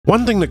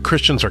One thing that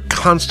Christians are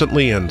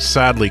constantly and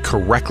sadly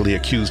correctly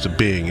accused of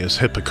being is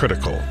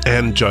hypocritical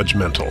and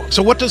judgmental.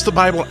 So what does the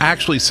Bible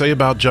actually say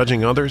about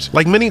judging others?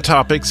 Like many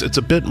topics, it's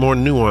a bit more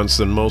nuanced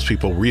than most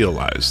people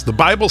realize. The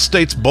Bible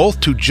states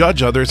both to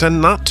judge others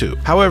and not to.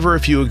 However,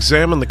 if you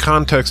examine the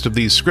context of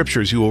these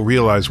scriptures, you will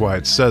realize why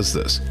it says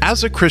this.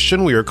 As a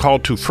Christian, we are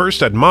called to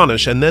first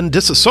admonish and then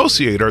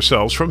disassociate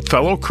ourselves from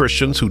fellow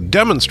Christians who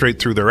demonstrate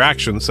through their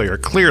actions they are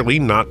clearly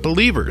not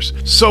believers.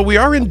 So we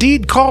are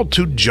indeed called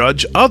to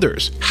judge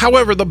others.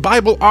 However, the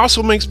Bible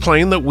also makes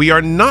plain that we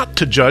are not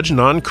to judge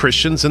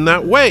non-Christians in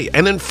that way,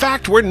 and in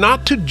fact, we're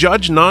not to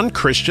judge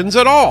non-Christians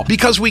at all,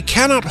 because we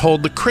cannot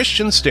hold the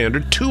Christian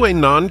standard to a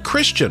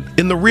non-Christian.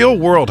 In the real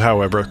world,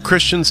 however,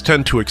 Christians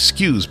tend to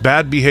excuse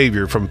bad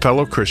behavior from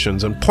fellow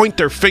Christians and point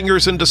their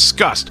fingers in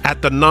disgust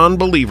at the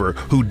non-believer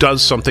who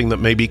does something that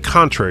may be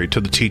contrary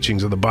to the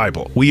teachings of the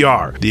Bible. We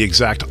are the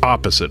exact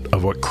opposite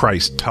of what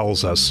Christ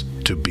tells us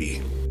to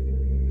be.